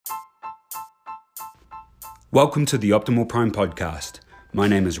Welcome to the Optimal Prime Podcast. My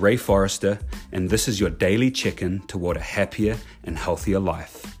name is Ray Forrester, and this is your daily check-in toward a happier and healthier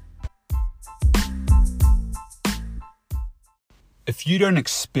life. If you don't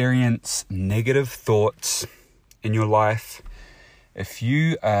experience negative thoughts in your life, if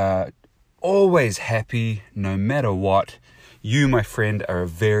you are always happy no matter what, you, my friend, are a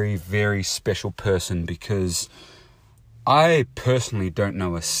very, very special person, because I personally don't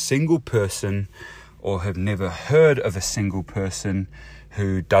know a single person or have never heard of a single person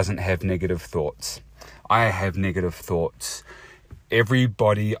who doesn't have negative thoughts. I have negative thoughts.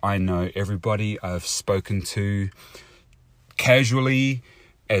 Everybody I know, everybody I've spoken to casually,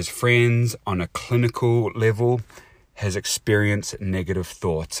 as friends, on a clinical level, has experienced negative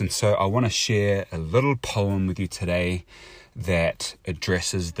thoughts. And so I want to share a little poem with you today that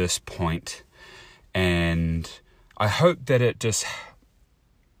addresses this point. And I hope that it just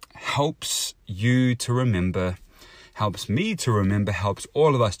helps you to remember, helps me to remember, helps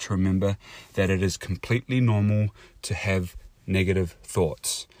all of us to remember that it is completely normal to have negative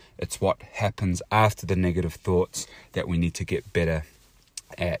thoughts. It's what happens after the negative thoughts that we need to get better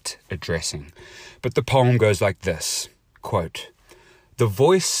at addressing. But the poem goes like this, quote, "The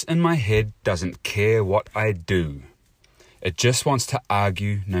voice in my head doesn't care what I do. It just wants to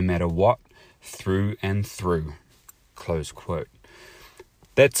argue no matter what, through and through." Close quote.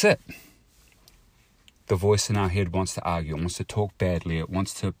 That's it. The voice in our head wants to argue, it wants to talk badly, it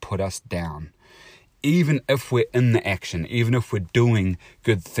wants to put us down. Even if we're in the action, even if we're doing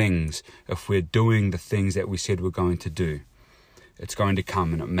good things, if we're doing the things that we said we're going to do, it's going to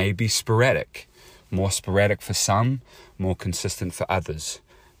come, and it may be sporadic, more sporadic for some, more consistent for others,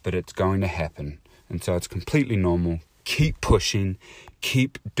 but it's going to happen. And so it's completely normal. Keep pushing,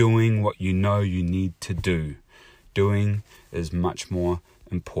 keep doing what you know you need to do. Doing is much more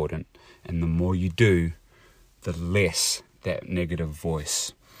important, and the more you do, the less that negative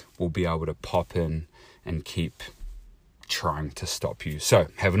voice will be able to pop in and keep trying to stop you. So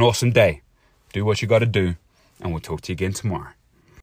have an awesome day, do what you got to do, and we'll talk to you again tomorrow.